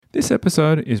This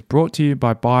episode is brought to you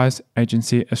by Buyers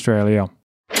Agency Australia.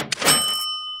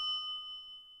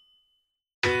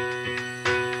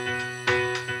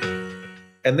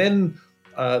 And then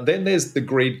there's the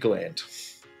greed gland.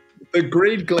 The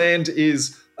greed gland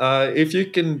is if you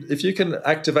can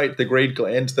activate the greed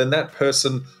gland, then that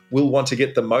person will want to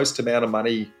get the most amount of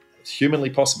money humanly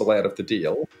possible out of the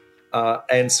deal.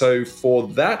 And so for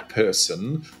that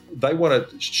person, they want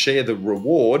to share the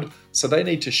reward, so they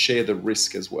need to share the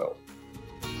risk as well.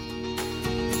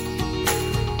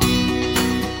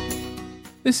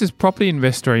 This is Property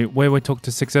Investory, where we talk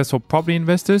to successful property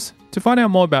investors to find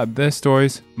out more about their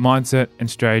stories, mindset, and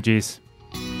strategies.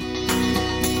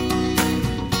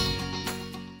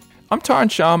 I'm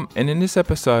Tyron Shum, and in this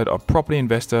episode of Property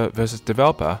Investor versus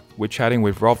Developer, we're chatting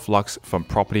with Rob Flux from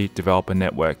Property Developer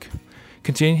Network.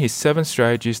 Continuing his 7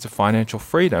 strategies to financial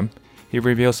freedom, he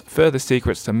reveals further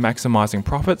secrets to maximizing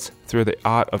profits through the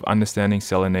art of understanding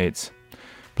seller needs.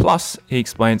 Plus, he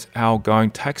explains how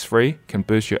going tax-free can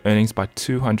boost your earnings by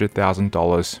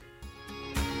 $200,000.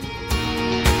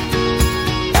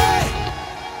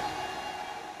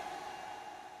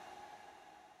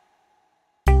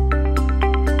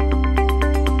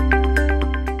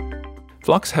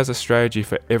 Flux has a strategy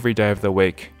for every day of the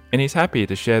week, and he's happy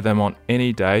to share them on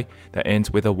any day that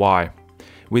ends with a Y.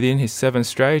 Within his 7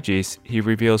 strategies, he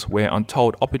reveals where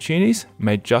untold opportunities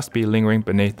may just be lingering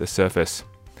beneath the surface.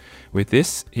 With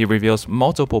this, he reveals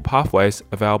multiple pathways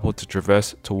available to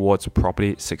traverse towards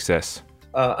property success.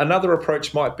 Another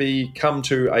approach might be come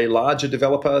to a larger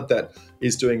developer that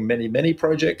is doing many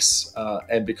projects,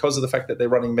 and because of the fact that they're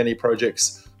running many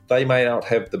projects, they may not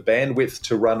have the bandwidth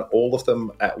to run all of them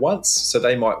at once. So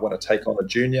they might want to take on a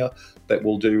junior that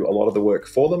will do a lot of the work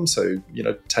for them. So,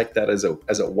 take that as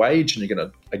a wage, and you're going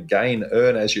to, again,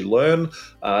 earn as you learn.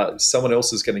 Someone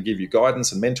else is going to give you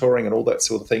guidance and mentoring and all that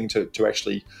sort of thing to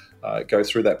actually go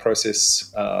through that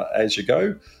process as you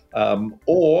go.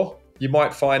 Or you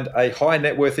might find a high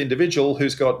net worth individual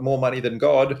who's got more money than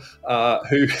God,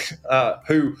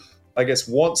 who I guess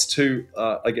wants to,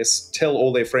 tell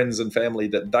all their friends and family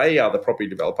that they are the property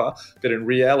developer, but in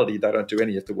reality, they don't do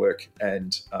any of the work,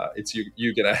 and it's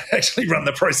you're going to actually run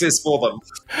the process for them.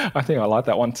 I think I like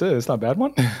that one too. It's not a bad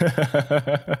one.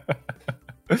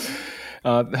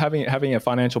 Having a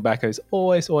financial backer is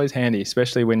always handy,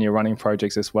 especially when you're running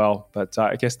projects as well. But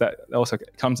I guess that also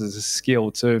comes as a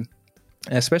skill too,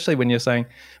 especially when you're saying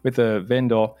with the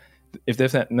vendor, if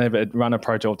they've never run a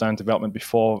project or done development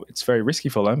before, it's very risky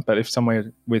for them. But if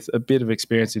someone with a bit of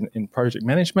experience in project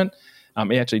management,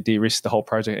 it actually de-risks the whole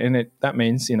project. And that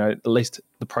means, at least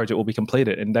the project will be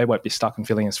completed and they won't be stuck and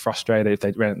feeling as frustrated if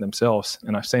they ran it themselves.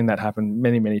 And I've seen that happen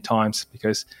many times,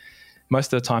 because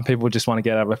most of the time people just want to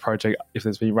get out of a project if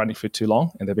it's been running for too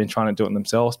long and they've been trying to do it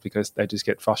themselves because they just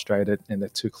get frustrated and they're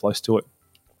too close to it.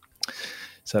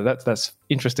 So that's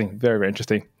interesting, very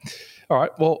interesting. All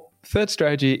right, well, third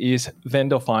strategy is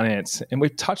vendor finance. And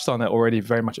we've touched on that already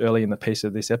very much early in the piece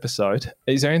of this episode.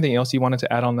 Is there anything else you wanted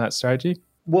to add on that strategy?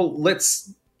 Well,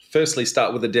 let's firstly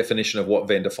start with the definition of what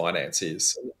vendor finance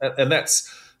is. And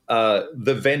that's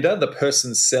the vendor, the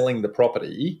person selling the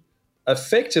property,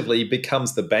 effectively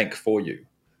becomes the bank for you.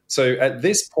 So at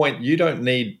this point, you don't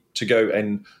need to go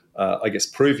and,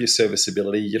 prove your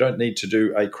serviceability. You don't need to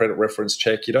do a credit reference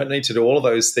check. You don't need to do all of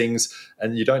those things.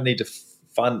 And you don't need to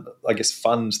fund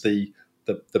the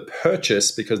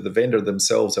purchase, because the vendor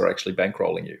themselves are actually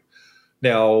bankrolling you.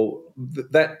 Now,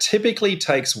 that typically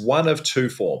takes one of 2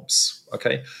 forms,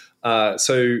 okay?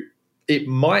 So it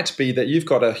might be that you've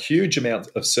got a huge amount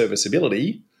of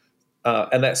serviceability,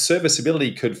 and that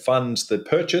serviceability could fund the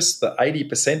purchase, the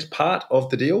 80% part of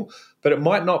the deal, but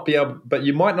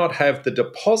you might not have the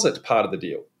deposit part of the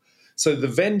deal. So the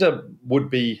vendor would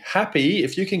be happy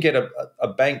if you can get a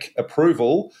bank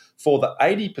approval for the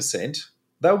 80%.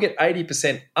 They'll get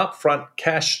 80% upfront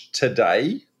cash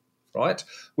today, right?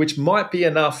 Which might be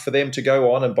enough for them to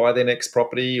go on and buy their next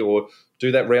property or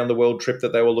do that round the world trip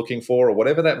that they were looking for, or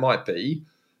whatever that might be.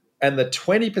 And the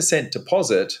 20%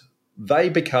 deposit, they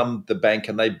become the bank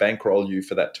and they bankroll you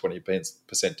for that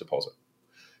 20% deposit.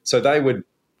 So they would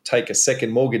take a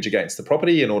second mortgage against the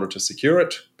property in order to secure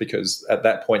it, because at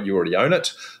that point you already own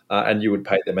it, and you would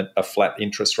pay them a flat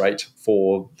interest rate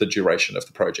for the duration of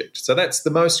the project. So that's the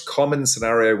most common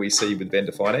scenario we see with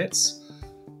vendor finance.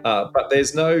 But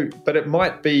it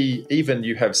might be even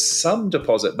you have some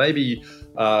deposit, maybe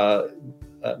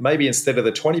instead of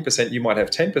the 20%, you might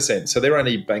have 10%. So they're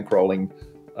only bankrolling,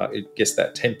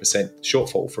 that 10%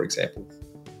 shortfall, for example.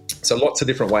 So lots of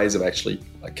different ways of actually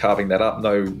carving that up.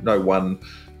 No one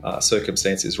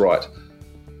circumstance is right.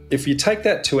 if you take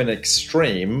that to an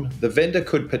extreme, the vendor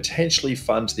could potentially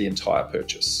fund the entire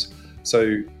purchase.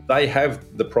 So they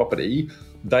have the property.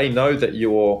 They know that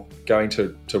you're going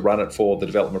to run it for the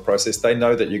development process. They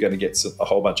know that you're going to get a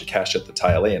whole bunch of cash at the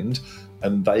tail end,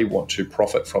 and they want to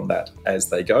profit from that as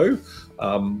they go.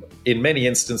 In many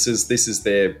instances, this is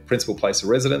their principal place of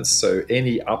residence, so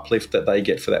any uplift that they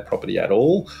get for that property at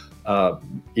all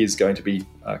is going to be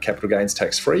capital gains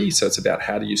tax free. So it's about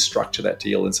how do you structure that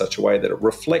deal in such a way that it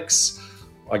reflects,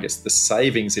 I guess, the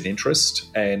savings in interest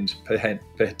and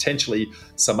potentially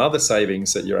some other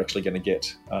savings that you're actually going to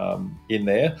get in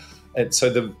there. And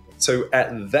so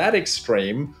at that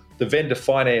extreme, the vendor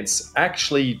finance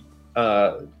actually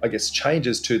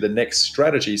changes to the next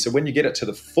strategy. So when you get it to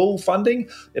the full funding,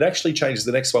 it actually changes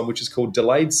the next one, which is called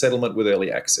delayed settlement with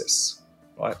early access,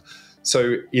 right?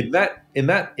 So in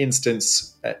that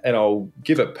instance, and I'll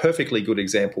give a perfectly good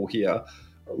example here,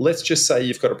 let's just say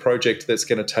you've got a project that's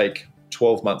going to take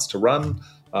 12 months to run.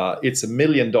 It's $1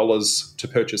 million to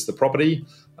purchase the property.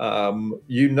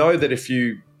 You know that if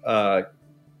you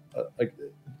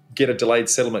get a delayed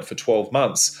settlement for 12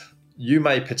 months, you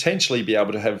may potentially be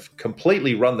able to have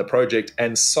completely run the project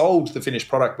and sold the finished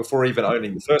product before even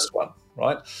owning the first one,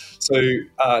 right? So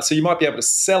you might be able to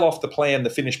sell off the plan, the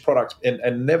finished product,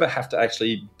 and never have to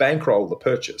actually bankroll the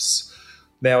purchase.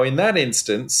 Now, in that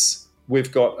instance,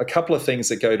 we've got a couple of things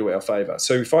that go to our favor.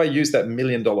 So if I use that $1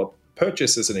 million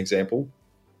purchase as an example,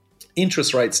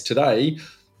 interest rates today,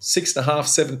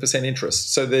 6.5%, 7%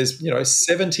 interest. So there's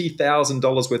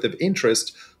 $70,000 worth of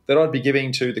interest that I'd be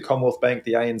giving to the Commonwealth Bank,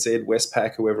 the ANZ,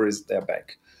 Westpac, whoever is our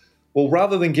bank. Well,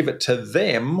 rather than give it to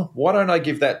them, why don't I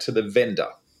give that to the vendor,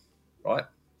 right?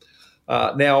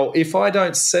 Now, if I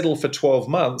don't settle for 12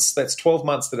 months, that's 12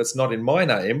 months that it's not in my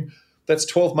name. That's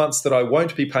 12 months that I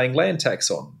won't be paying land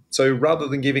tax on. So rather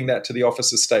than giving that to the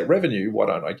Office of State Revenue, why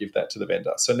don't I give that to the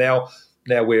vendor? So now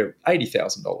we're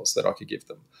 $80,000 that I could give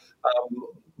them.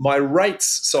 My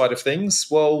rates side of things,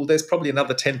 well, there's probably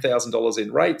another $10,000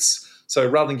 in rates. So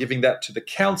rather than giving that to the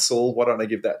council, why don't I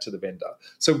give that to the vendor?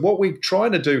 So what we're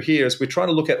trying to do here is we're trying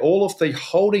to look at all of the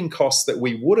holding costs that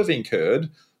we would have incurred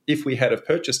if we had have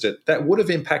purchased it, that would have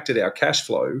impacted our cash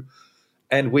flow,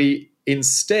 and we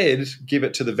instead give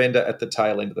it to the vendor at the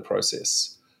tail end of the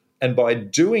process. And by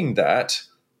doing that,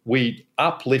 we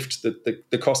uplift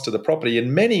the cost of the property,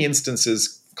 in many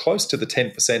instances close to the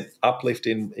 10% uplift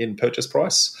in purchase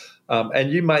price.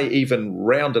 And you may even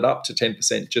round it up to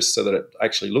 10% just so that it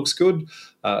actually looks good.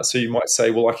 So you might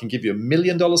say, well, I can give you $1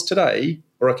 million today,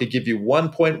 or I could give you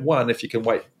 1.1 if you can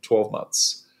wait 12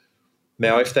 months.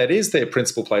 Now, if that is their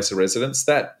principal place of residence,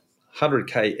 that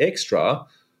 100K extra,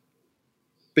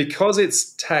 because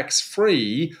it's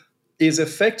tax-free, is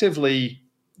effectively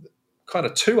kind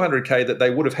of 200K that they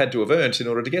would have had to have earned in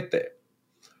order to get there.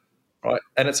 Right.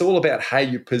 And it's all about how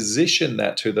you position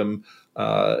that to them.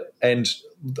 And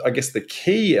I guess the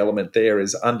key element there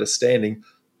is understanding,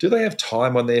 do they have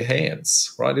time on their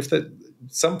hands? Right.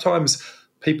 Sometimes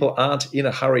people aren't in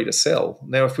a hurry to sell.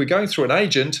 Now, if we're going through an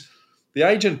agent, the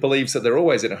agent believes that they're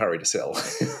always in a hurry to sell.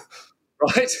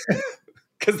 Right.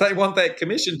 Because they want that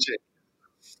commission check.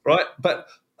 Right. But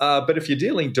if you're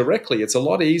dealing directly, it's a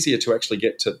lot easier to actually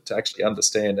get to actually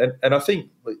understand. And I think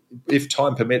if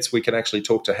time permits, we can actually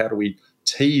talk to how do we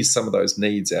tease some of those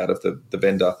needs out of the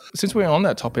vendor. Since we're on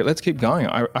that topic, let's keep going.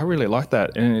 I really like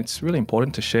that. And it's really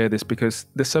important to share this because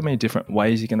there's so many different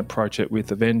ways you can approach it with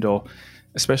the vendor,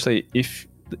 especially if,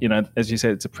 as you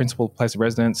said, it's a principal place of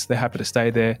residence, they're happy to stay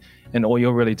there. And all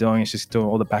you're really doing is just doing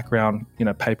all the background,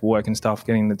 paperwork and stuff,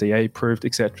 getting the DA approved,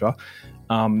 etc.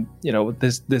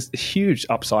 There's a huge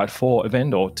upside for a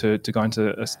vendor to go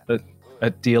into a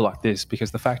deal like this,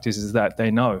 because the fact is that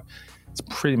they know it's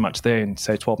pretty much there in,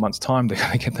 say, 12 months' time, they're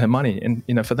going to get their money. And,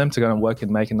 for them to go and work and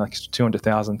make an extra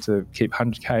 200,000 to keep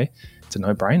 100K, it's a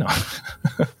no-brainer.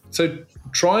 So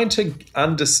trying to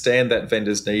understand that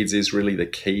vendor's needs is really the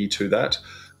key to that.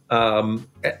 I'll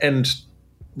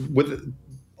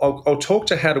talk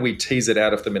to how do we tease it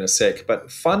out of them in a sec,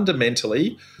 but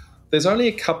fundamentally, there's only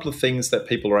a couple of things that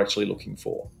people are actually looking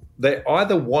for. They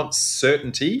either want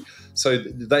certainty, so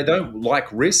they don't like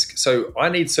risk. So I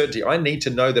need certainty. I need to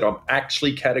know that I'm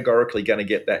actually categorically going to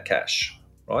get that cash,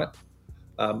 right?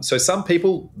 So some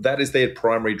people, that is their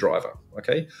primary driver,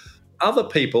 okay? Other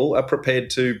people are prepared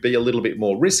to be a little bit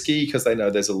more risky because they know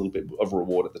there's a little bit of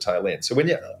reward at the tail end. So when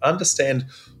you understand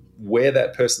where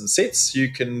that person sits,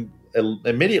 you can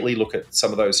immediately look at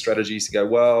some of those strategies to go,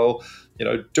 well,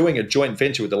 doing a joint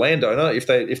venture with the landowner, if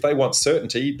they want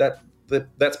certainty,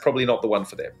 that's probably not the one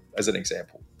for them, as an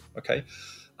example. Okay.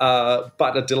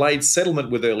 But a delayed settlement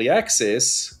with early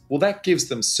access, well, that gives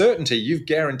them certainty. You've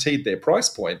guaranteed their price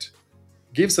point,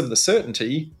 gives them the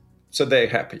certainty, so they're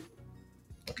happy.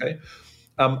 Okay.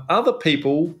 Other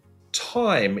people,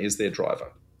 time is their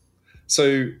driver.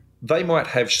 So they might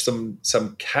have some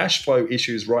cash flow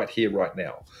issues right here, right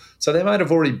now. So they might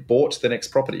have already bought the next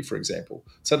property, for example.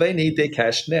 So they need their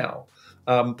cash now.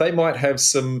 They might have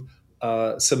some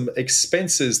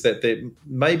expenses that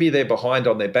maybe they're behind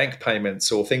on their bank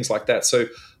payments or things like that. So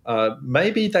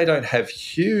maybe they don't have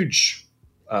huge,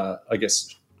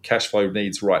 cash flow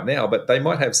needs right now, but they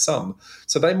might have some.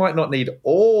 So they might not need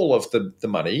all of the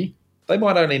money. They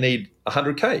might only need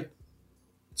 100K.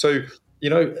 So,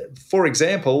 for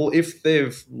example, if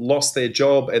they've lost their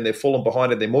job and they're fallen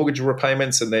behind in their mortgage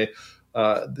repayments and they're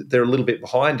a little bit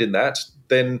behind in that,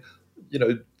 then,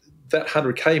 that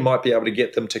 100K might be able to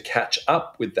get them to catch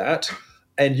up with that.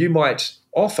 And you might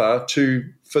offer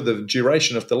for the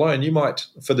duration of the loan,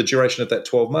 for the duration of that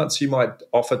 12 months, you might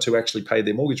offer to actually pay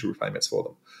their mortgage repayments for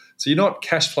them. So you're not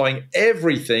cash flowing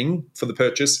everything for the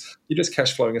purchase, you're just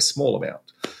cash flowing a small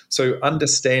amount. So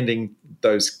understanding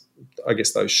those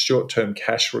short-term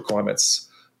cash requirements.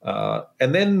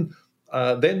 And then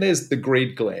there's the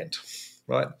greed gland,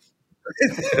 right?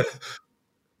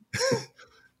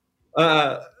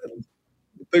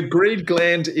 The greed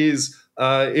gland is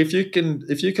if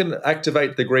you can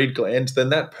activate the greed gland, then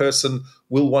that person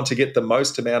will want to get the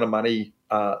most amount of money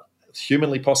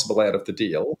humanly possible out of the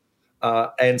deal.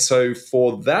 And so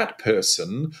for that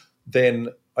person, then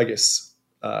I guess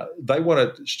they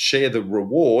want to share the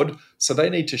reward, so they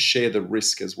need to share the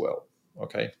risk as well.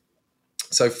 Okay.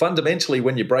 So fundamentally,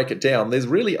 when you break it down, there's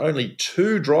really only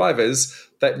two drivers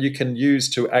that you can use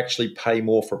to actually pay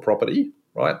more for property,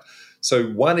 right? So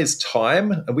one is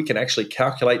time, and we can actually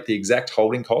calculate the exact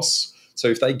holding costs. So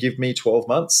if they give me 12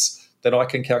 months, then I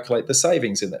can calculate the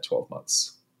savings in that 12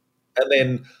 months. And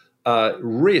then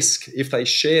risk, if they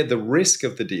share the risk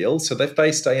of the deal, so if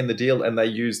they stay in the deal and they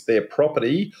use their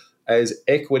property as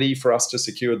equity for us to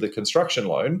secure the construction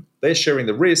loan, they're sharing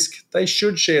the risk, they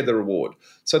should share the reward.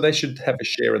 So they should have a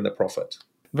share in the profit.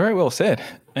 Very well said.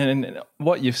 And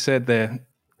what you've said there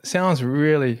sounds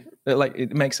really, like,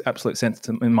 it makes absolute sense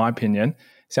in my opinion.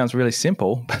 It sounds really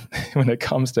simple, but when it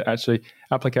comes to actually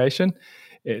application,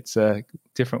 it's a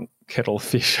different kettle of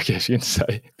fish, I guess you can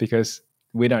say, because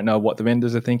we don't know what the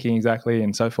vendors are thinking exactly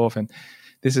and so forth. And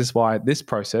this is why this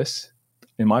process,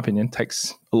 in my opinion,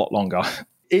 takes a lot longer.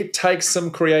 It takes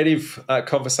some creative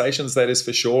conversations, that is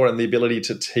for sure, and the ability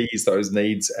to tease those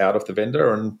needs out of the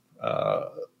vendor. And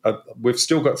we've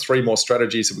still got 3 more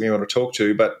strategies that we want to talk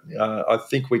to, but I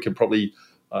think we can probably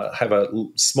have a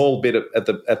small bit at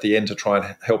the end to try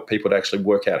and help people to actually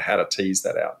work out how to tease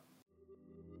that out.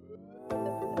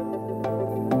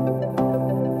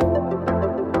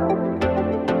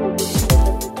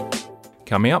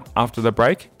 Coming up after the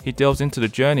break, he delves into the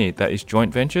journey that is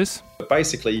joint ventures.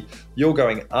 Basically, you're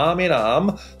going arm in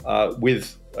arm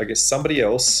with, I guess, somebody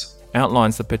else.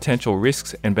 Outlines the potential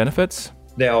risks and benefits.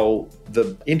 Now,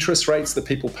 the interest rates that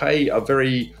people pay are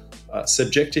very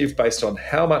subjective based on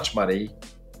how much money,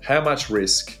 how much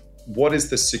risk, what is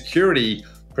the security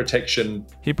protection.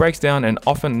 He breaks down an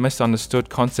often misunderstood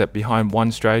concept behind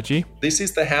one strategy. This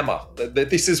is the hammer.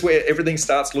 This is where everything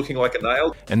starts looking like a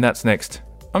nail. And that's next.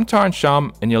 I'm Tyron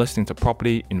Shum, and you're listening to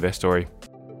Property Investory.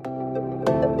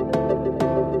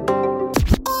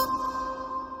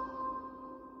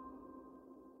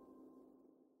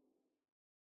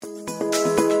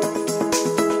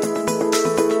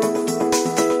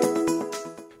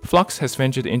 Flux has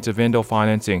ventured into vendor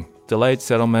financing, delayed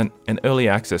settlement, and early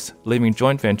access, leaving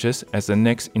joint ventures as the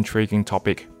next intriguing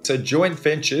topic. So joint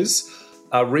ventures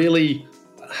are really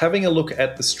having a look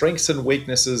at the strengths and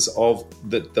weaknesses of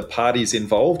the parties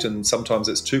involved, and sometimes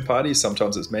it's 2 parties,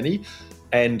 sometimes it's many,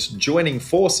 and joining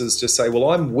forces to say, well,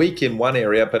 I'm weak in one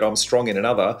area, but I'm strong in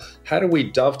another. How do we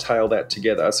dovetail that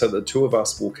together so the 2 of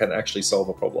us can actually solve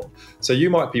a problem? So you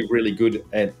might be really good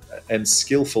and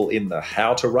skillful in the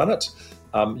how to run it.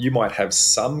 You might have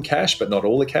some cash, but not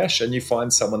all the cash, and you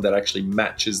find someone that actually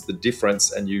matches the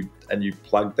difference, and you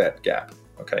plug that gap.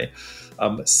 Okay.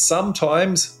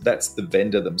 Sometimes that's the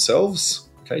vendor themselves,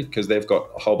 okay, because they've got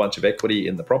a whole bunch of equity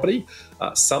in the property.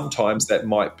 Sometimes that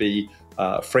might be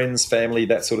friends, family,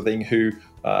 that sort of thing, who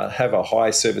have a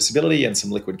high serviceability and some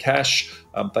liquid cash.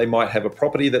 They might have a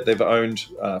property that they've owned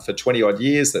for 20 odd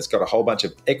years that's got a whole bunch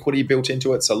of equity built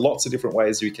into it. So lots of different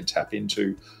ways you can tap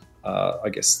into,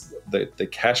 the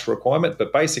cash requirement.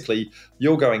 But basically,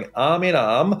 you're going arm in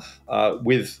arm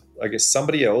with,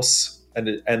 somebody else.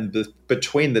 And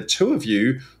between the 2 of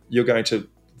you, you're going to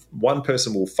one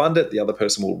person will fund it, the other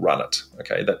person will run it.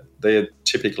 Okay, that they're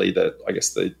typically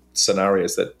the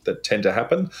scenarios that tend to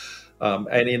happen.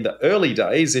 And in the early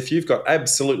days, if you've got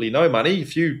absolutely no money,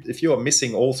 if you are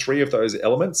missing all three of those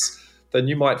elements, then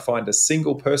you might find a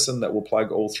single person that will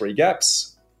plug all three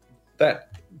gaps.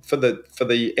 That for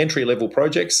the entry level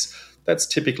projects, that's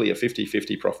typically a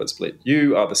 50-50 profit split.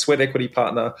 You are the sweat equity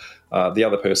partner, the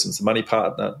other person's the money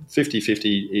partner.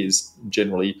 50-50 is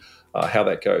generally how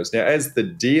that goes. Now, as the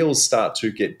deals start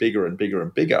to get bigger and bigger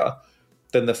and bigger,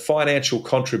 then the financial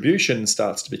contribution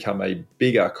starts to become a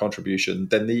bigger contribution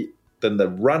than the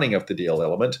running of the deal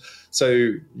element.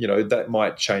 So, that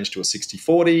might change to a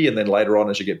 60-40, and then later on,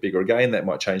 as you get bigger again, that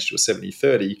might change to a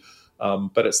 70-30.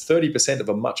 But it's 30% of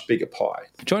a much bigger pie.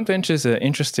 Joint ventures are an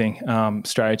interesting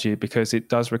strategy because it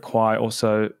does require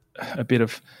also a bit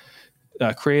of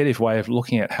a creative way of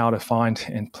looking at how to find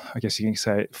and, I guess you can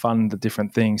say, fund the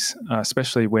different things,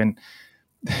 especially when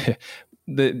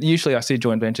usually I see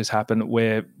joint ventures happen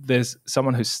where there's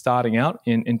someone who's starting out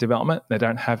in development. They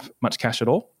don't have much cash at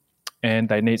all, and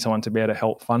they need someone to be able to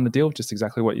help fund the deal, just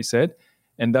exactly what you said.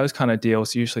 And those kind of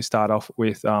deals usually start off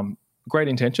with great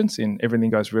intentions and everything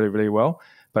goes really, really well.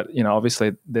 But,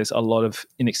 obviously there's a lot of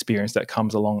inexperience that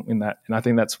comes along in that. And I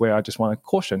think that's where I just want to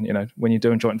caution, when you're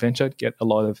doing joint venture, get a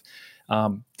lot of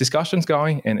discussions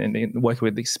going and work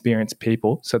with experienced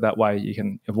people. So that way you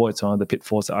can avoid some of the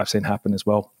pitfalls that I've seen happen as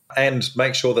well. And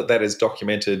make sure that is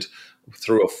documented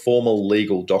through a formal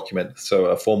legal document. So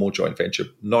a formal joint venture,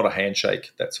 not a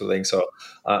handshake, that sort of thing. So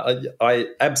I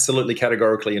absolutely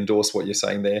categorically endorse what you're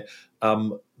saying there.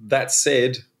 That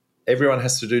said, everyone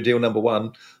has to do deal number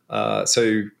one.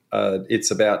 So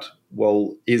it's about,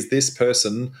 well, is this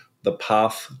person the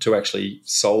path to actually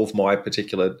solve my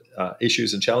particular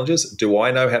issues and challenges? Do I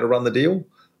know how to run the deal?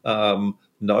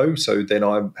 No. So then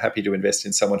I'm happy to invest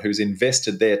in someone who's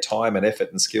invested their time and effort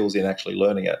and skills in actually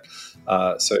learning it.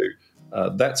 So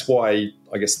that's why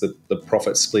I guess the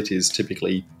profit split is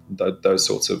typically those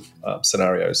sorts of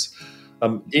scenarios.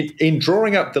 In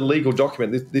drawing up the legal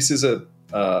document, this is a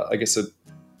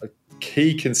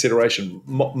key consideration.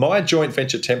 My joint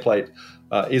venture template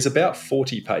is about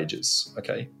 40 pages.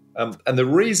 Okay. And the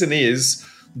reason is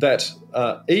that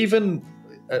and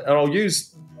I'll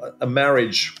use a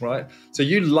marriage, right? So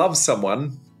you love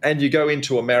someone and you go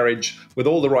into a marriage with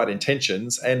all the right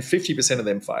intentions and 50% of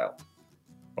them fail,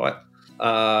 right?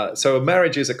 So a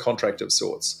marriage is a contract of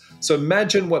sorts. So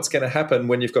imagine what's going to happen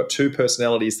when you've got two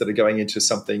personalities that are going into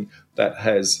something that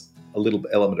has a little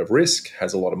element of risk,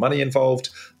 has a lot of money involved.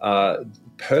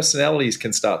 Personalities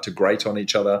can start to grate on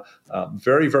each other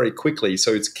very, very quickly.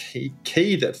 So it's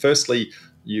key that firstly,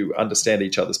 you understand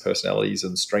each other's personalities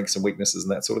and strengths and weaknesses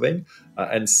and that sort of thing.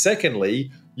 And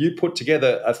secondly, you put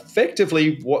together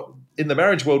effectively what in the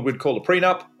marriage world we'd call a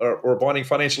prenup or a binding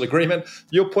financial agreement.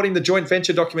 You're putting the joint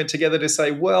venture document together to say,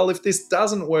 well, if this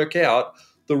doesn't work out,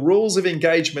 the rules of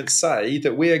engagement say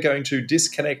that we are going to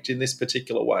disconnect in this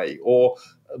particular way, or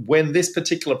when this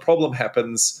particular problem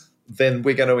happens, then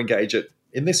we're going to engage it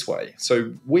in this way.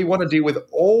 So we want to deal with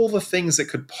all the things that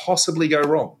could possibly go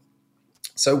wrong.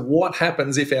 So what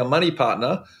happens if our money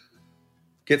partner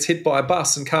gets hit by a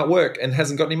bus and can't work and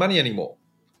hasn't got any money anymore?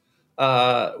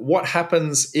 What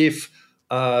happens if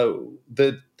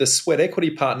the sweat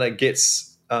equity partner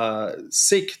gets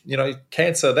sick,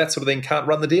 cancer, that sort of thing, can't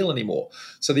run the deal anymore?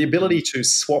 So the ability to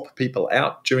swap people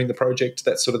out during the project,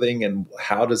 that sort of thing, and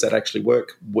how does that actually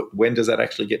work? When does that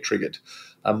actually get triggered?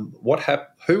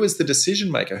 Who is the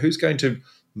decision maker? Who's going to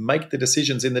make the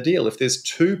decisions in the deal? If there's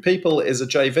two people as a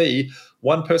JV,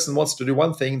 one person wants to do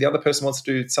one thing, the other person wants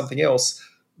to do something else,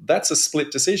 that's a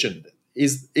split decision.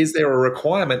 Is there a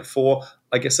requirement for,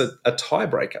 I guess, a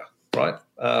tiebreaker, right?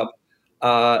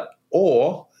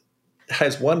 Or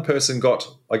has one person got,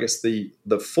 I guess, the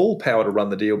full power to run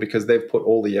the deal because they've put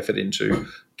all the effort into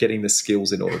getting the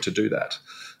skills in order to do that?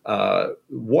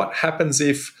 What happens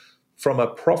if, from a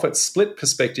profit split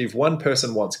perspective, one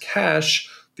person wants cash,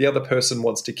 the other person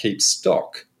wants to keep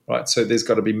stock, right? So there's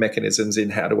got to be mechanisms in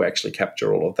how to actually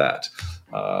capture all of that.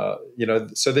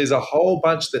 So there's a whole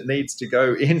bunch that needs to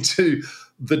go into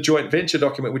the joint venture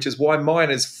document, which is why mine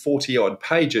is 40-odd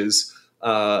pages.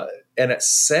 And it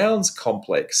sounds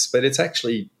complex, but it's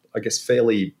actually, I guess,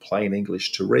 fairly plain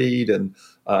English to read. And,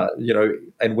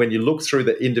 and when you look through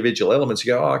the individual elements,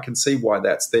 you go, I can see why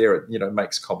that's there. It,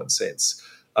 makes common sense.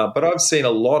 But I've seen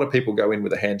a lot of people go in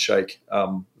with a handshake.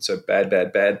 So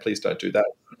bad, please don't do that.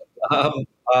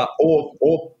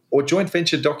 Or joint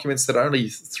venture documents that are only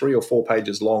 3 or 4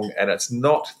 pages long, and it's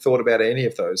not thought about any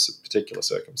of those particular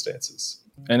circumstances.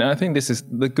 And I think this is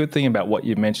the good thing about what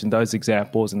you mentioned, those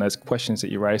examples and those questions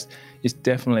that you raised is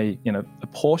definitely, a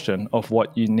portion of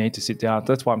what you need to sit down.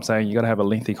 That's why I'm saying you got to have a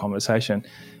lengthy conversation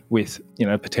with,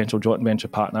 potential joint venture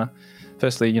partner.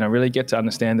 Firstly, really get to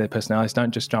understand their personalities.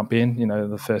 Don't just jump in,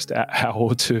 the first hour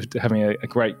or two to having a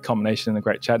great combination and a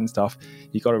great chat and stuff.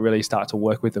 You got to really start to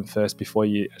work with them first before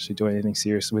you actually do anything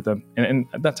serious with them. And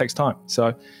that takes time.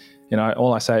 So,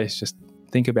 all I say is just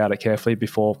think about it carefully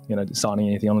before, signing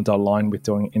anything on the dotted line with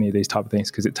doing any of these type of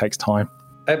things, because it takes time.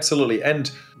 Absolutely.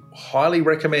 And highly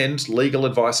recommend legal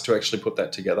advice to actually put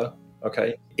that together.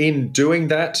 Okay. In doing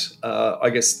that, I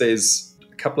guess there's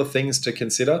a couple of things to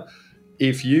consider.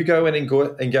 If you go and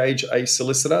engage a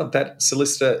solicitor, that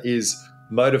solicitor is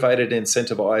motivated and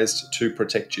incentivized to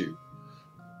protect you.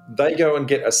 They go and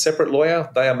get a separate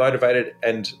lawyer. They are motivated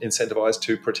and incentivized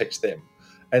to protect them.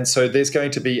 And so there's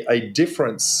going to be a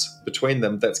difference between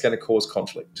them that's going to cause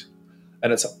conflict.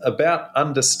 And it's about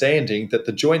understanding that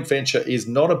the joint venture is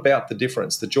not about the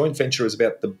difference. The joint venture is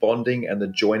about the bonding and the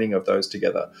joining of those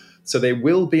together. So there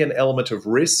will be an element of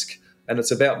risk, and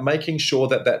it's about making sure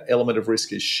that that element of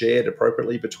risk is shared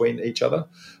appropriately between each other.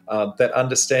 That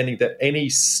understanding that any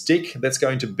stick that's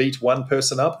going to beat one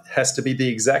person up has to be the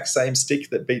exact same stick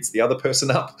that beats the other person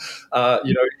up.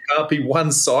 It can't be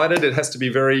one-sided. It has to be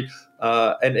very...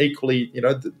 and equally,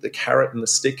 the carrot and the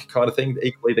stick kind of thing,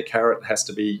 equally the carrot has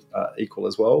to be equal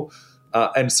as well.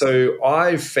 And so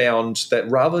I've found that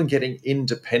rather than getting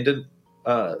independent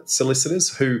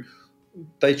solicitors who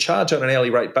they charge on an hourly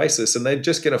rate basis and they're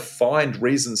just going to find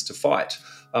reasons to fight,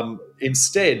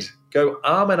 instead go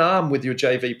arm in arm with your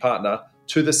JV partner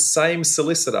to the same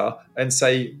solicitor and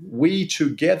say, we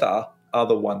together are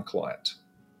the one client.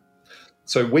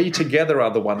 So we together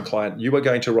are the one client. You are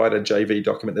going to write a JV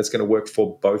document that's going to work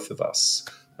for both of us.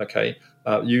 Okay.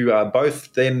 You are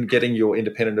both then getting your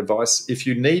independent advice. If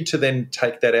you need to then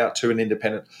take that out to an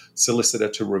independent solicitor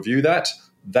to review that,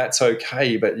 that's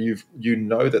okay. But you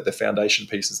know that the foundation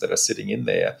pieces that are sitting in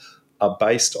there are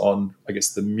based on, I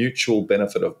guess, the mutual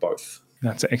benefit of both.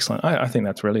 That's excellent. I think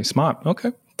that's really smart.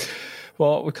 Okay.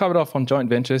 Well, we covered off on joint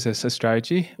ventures as a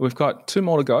strategy. We've got two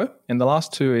more to go. And the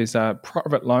last two is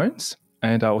private loans.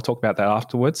 And we'll talk about that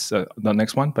afterwards, the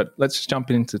next one. But let's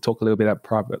jump in to talk a little bit about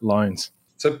private loans.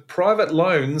 So private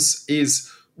loans is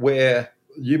where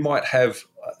you might have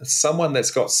someone that's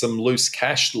got some loose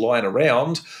cash lying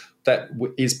around that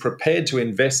is prepared to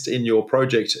invest in your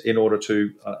project in order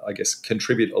to,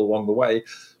 contribute along the way,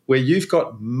 where you've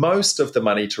got most of the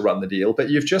money to run the deal, but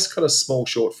you've just got a small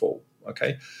shortfall.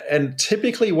 Okay. And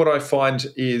typically what I find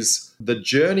is the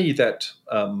journey that,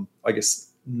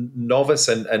 novice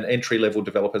and entry-level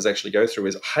developers actually go through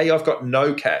is, hey, I've got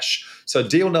no cash. So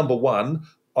deal number one,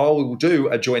 I will do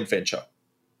a joint venture.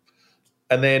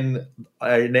 And then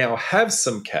I now have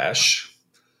some cash.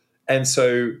 And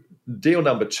so deal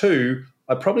number two,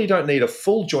 I probably don't need a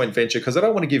full joint venture because I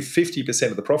don't want to give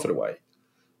 50% of the profit away.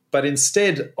 But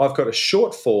instead, I've got a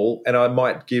shortfall and I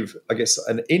might give,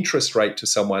 an interest rate to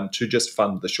someone to just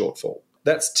fund the shortfall.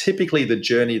 That's typically the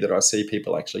journey that I see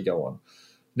people actually go on.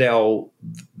 Now,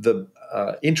 the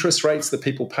interest rates that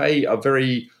people pay are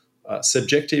very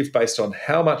subjective based on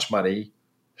how much money,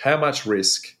 how much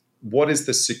risk, what is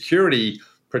the security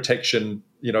protection,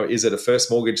 is it a first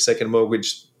mortgage, second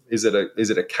mortgage, is it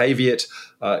a caveat,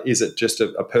 is it just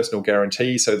a personal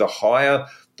guarantee? So the higher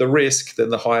the risk, then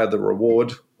the higher the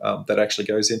reward that actually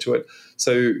goes into it.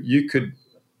 So you could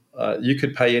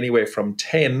pay anywhere from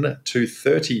 10 to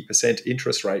 30%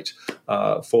 interest rate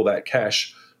for that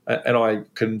cash. And I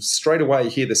can straight away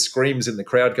hear the screams in the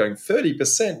crowd going,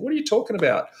 30%? What are you talking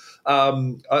about?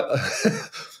 But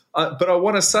I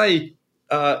want to say,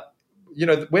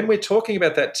 when we're talking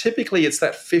about that, typically it's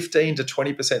that 15 to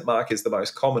 20% mark is the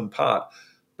most common part.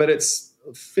 But it's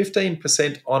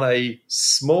 15% on a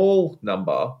small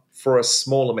number for a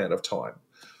small amount of time.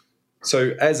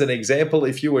 So as an example,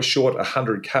 if you were short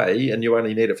 100K and you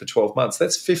only need it for 12 months,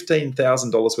 that's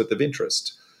 $15,000 worth of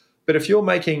interest. But if you're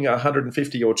making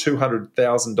 $150,000 or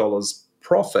 $200,000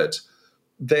 profit,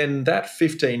 then that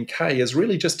 15K is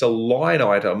really just a line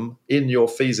item in your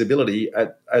feasibility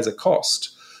as a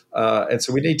cost. And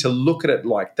so we need to look at it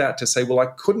like that to say, well, I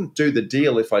couldn't do the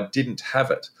deal if I didn't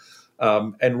have it.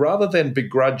 And rather than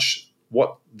begrudge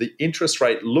what the interest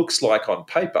rate looks like on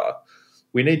paper,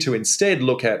 we need to instead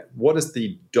look at what is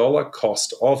the dollar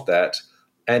cost of that,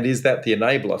 and is that the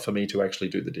enabler for me to actually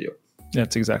do the deal?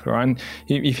 That's exactly right. And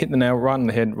you've hit the nail right on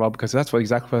the head, Rob, because that's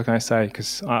exactly what I was going to say,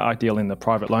 because I deal in the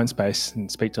private loan space and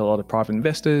speak to a lot of private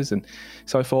investors and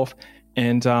so forth.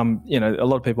 And, a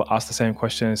lot of people ask the same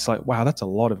question. It's like, wow, that's a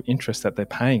lot of interest that they're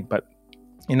paying. But,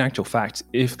 in actual fact,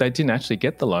 if they didn't actually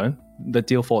get the loan, the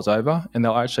deal falls over and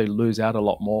they'll actually lose out a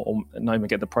lot more or not even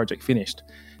get the project finished.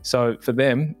 So for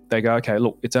them, they go, okay,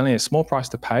 look, it's only a small price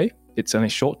to pay. It's only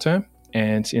short term,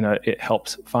 and it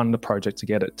helps fund the project to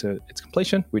get it to its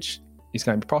completion, which is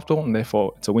going to be profitable, and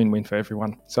therefore it's a win-win for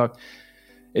everyone. So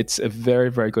it's a very,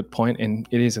 very good point, and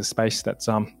it is a space that's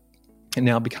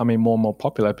now becoming more and more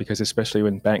popular, because especially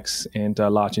when banks and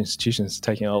large institutions are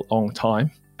taking a long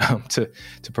time to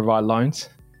provide loans,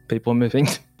 people are moving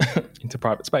into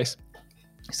private space.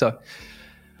 So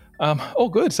all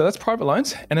good. So that's private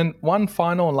loans. And then one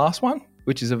final and last one,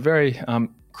 which is a very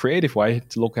creative way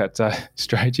to look at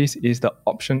strategies, is the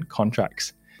option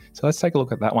contracts. So let's take a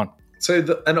look at that one.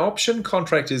 So an option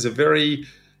contract is a very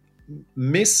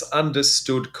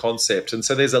misunderstood concept. And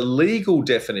so there's a legal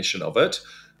definition of it.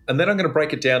 And then I'm going to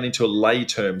break it down into a lay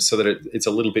term so that it's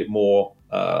a little bit more,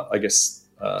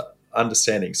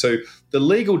 understanding. So the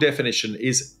legal definition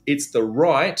is it's the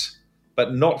right,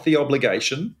 but not the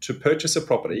obligation, to purchase a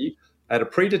property at a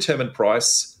predetermined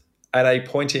price at a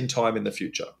point in time in the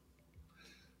future.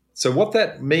 So what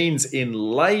that means in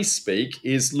lay speak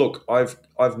is, look,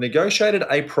 I've negotiated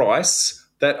a price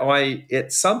that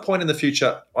at some point in the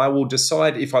future, I will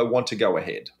decide if I want to go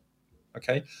ahead.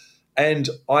 Okay. And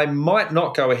I might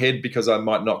not go ahead because I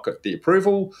might not get the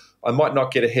approval. I might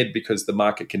not get ahead because the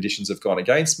market conditions have gone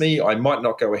against me. I might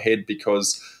not go ahead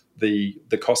because the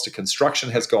cost of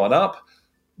construction has gone up.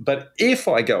 But if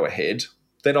I go ahead,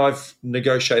 then I've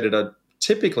negotiated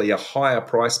typically a higher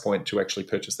price point to actually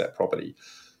purchase that property.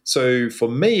 So for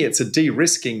me, it's a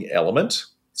de-risking element.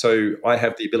 So I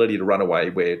have the ability to run away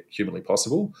where humanly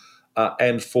possible.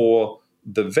 And for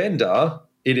the vendor,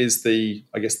 it is the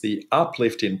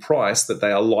uplift in price that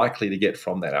they are likely to get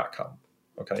from that outcome.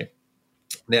 Okay.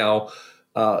 Now,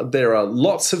 there are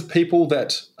lots of people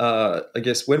that,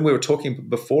 when we were talking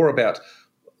before about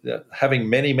having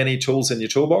many, many tools in your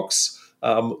toolbox,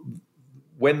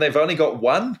 when they've only got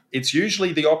one, it's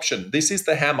usually the option. This is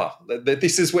the hammer.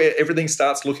 This is where everything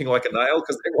starts looking like a nail,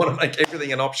 because they want to make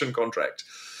everything an option contract.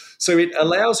 So it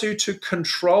allows you to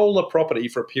control a property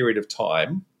for a period of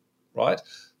time, right?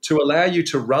 To allow you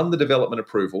to run the development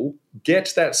approval,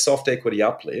 get that soft equity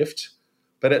uplift,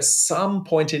 but at some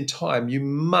point in time, you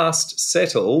must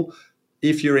settle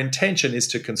if your intention is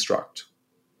to construct,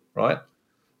 right?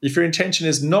 If your intention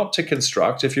is not to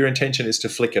construct, if your intention is to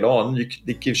flick it on,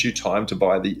 it gives you time to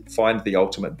find the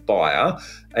ultimate buyer,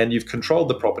 and you've controlled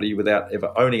the property without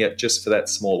ever owning it, just for that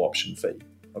small option fee,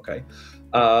 okay?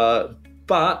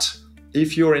 But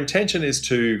if your intention is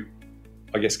to,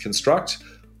 construct,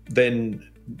 then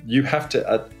you have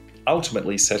to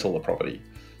ultimately settle the property.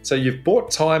 So you've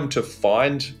bought time to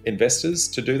find investors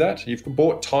to do that. You've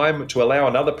bought time to allow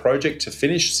another project to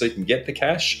finish so you can get the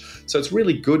cash. So it's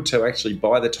really good to actually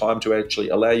buy the time to actually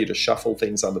allow you to shuffle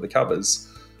things under the covers.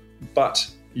 But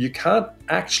you can't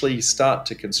actually start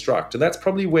to construct. And that's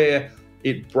probably where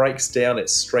it breaks down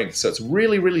its strength. So it's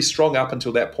really, really strong up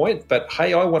until that point. But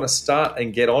hey, I want to start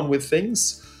and get on with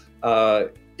things.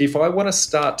 If I want to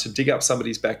start to dig up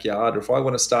somebody's backyard, or if I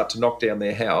want to start to knock down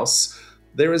their house,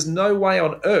 there is no way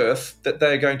on earth that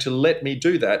they're going to let me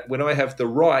do that when I have the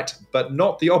right but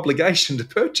not the obligation to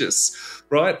purchase,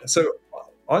 right? So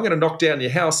I'm going to knock down your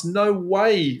house. No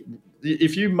way.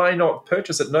 If you may not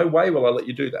purchase it, no way will I let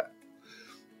you do that.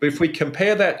 But if we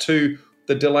compare that to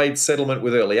the delayed settlement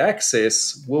with early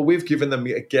access, well, we've given them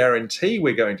a guarantee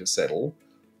we're going to settle,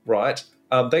 right?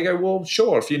 They go, well,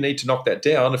 sure, if you need to knock that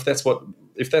down, if that's what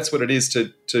it is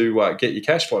to get your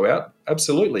cash flow out,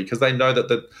 absolutely, because they know that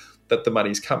the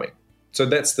money's coming. So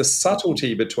that's the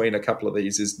subtlety between a couple of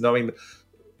these, is knowing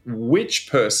which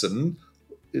person,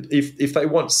 if they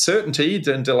want certainty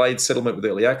and delayed settlement with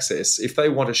early access, if they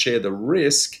want to share the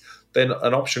risk, then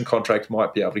an option contract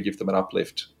might be able to give them an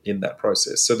uplift in that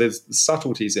process. So there's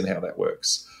subtleties in how that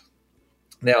works.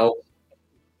 Now,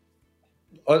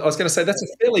 I was going to say that's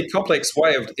a fairly complex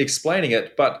way of explaining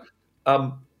it, but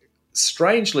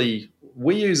strangely,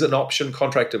 we use an option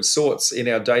contract of sorts in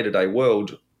our day-to-day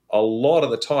world a lot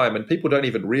of the time, and people don't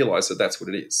even realize that that's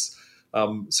what it is.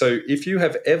 So if you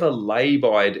have ever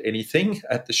lay-byed anything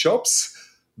at the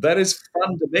shops, that is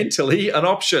fundamentally an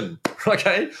option,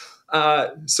 okay?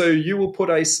 So you will put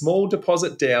a small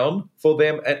deposit down for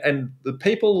them, and the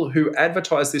people who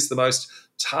advertise this the most,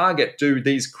 Target, do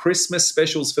these Christmas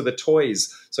specials for the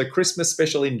toys. So Christmas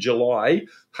special in July,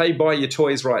 hey, buy your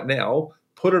toys right now,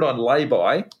 put it on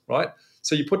lay-by, right?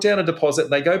 So you put down a deposit,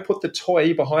 and they go put the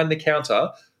toy behind the counter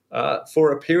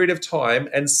for a period of time,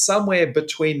 and somewhere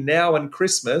between now and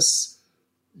Christmas,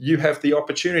 you have the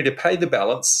opportunity to pay the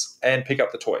balance and pick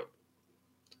up the toy.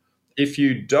 If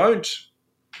you don't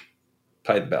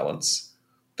pay the balance,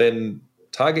 then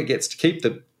Target gets to keep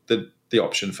the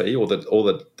option fee or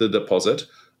the deposit,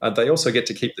 and they also get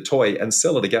to keep the toy and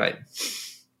sell it again.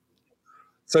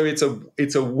 So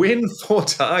it's a win for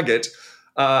Target,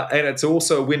 and it's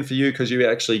also a win for you because you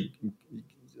actually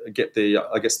get the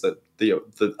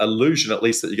illusion at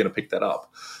least that you're going to pick that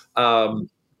up.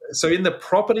 So in the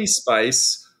property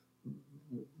space,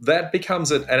 that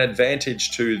becomes an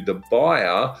advantage to the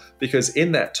buyer because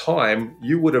in that time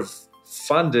you would have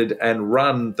funded and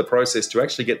run the process to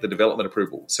actually get the development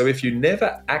approval. So if you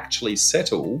never actually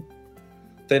settle,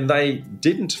 then they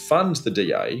didn't fund the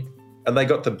DA and they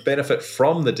got the benefit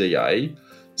from the DA.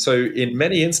 So in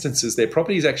many instances, their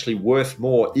property is actually worth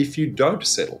more if you don't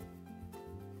settle,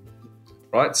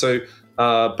 right? So,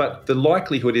 but the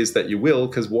likelihood is that you will,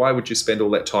 because why would you spend all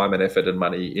that time and effort and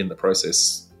money in the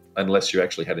process unless you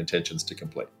actually had intentions to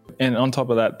complete? And on top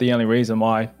of that, the only reason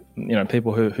why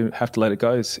people who have to let it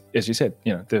go is, as you said,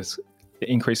 there's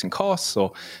increase in costs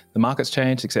or the market's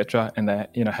changed, etc., and they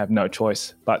have no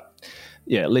choice. But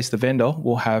yeah, at least the vendor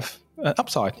will have an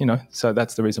upside. So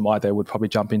that's the reason why they would probably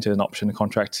jump into an option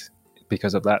contract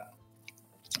because of that.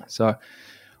 So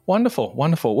wonderful.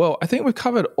 Well, I think we've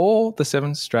covered all the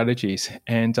 7 strategies,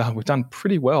 and we've done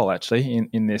pretty well actually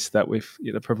in this. That we've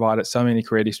provided so many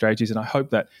creative strategies, and I hope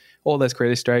that all those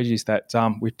creative strategies that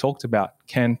we've talked about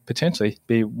can potentially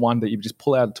be one that you just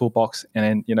pull out of the toolbox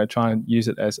and then try and use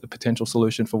it as a potential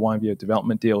solution for one of your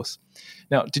development deals.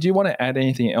 Now, did you want to add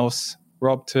anything else,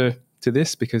 Rob, to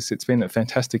this? Because it's been a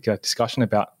fantastic discussion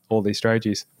about all these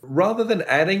strategies. Rather than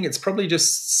adding, it's probably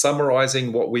just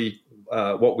summarizing what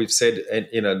we've said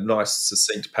in a nice,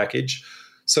 succinct package.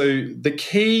 So the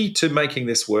key to making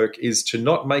this work is to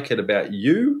not make it about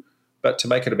you, but to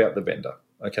make it about the vendor.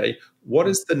 Okay, what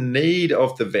is the need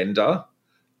of the vendor,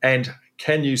 and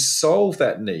can you solve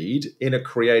that need in a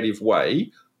creative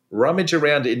way? Rummage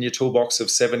around in your toolbox of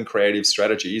 7 creative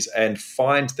strategies and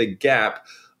find the gap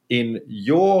in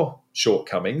your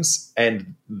shortcomings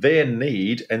and their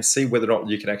need, and see whether or not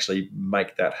you can actually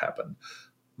make that happen.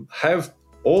 Have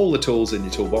all the tools in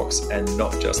your toolbox and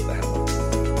not just the hammer.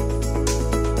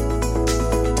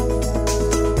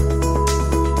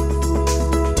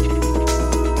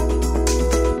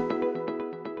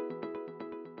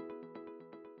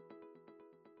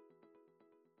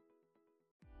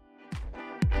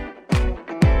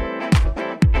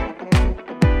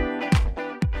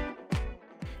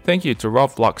 Thank you to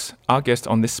Rob Flux, our guest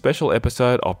on this special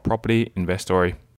episode of Property Investory.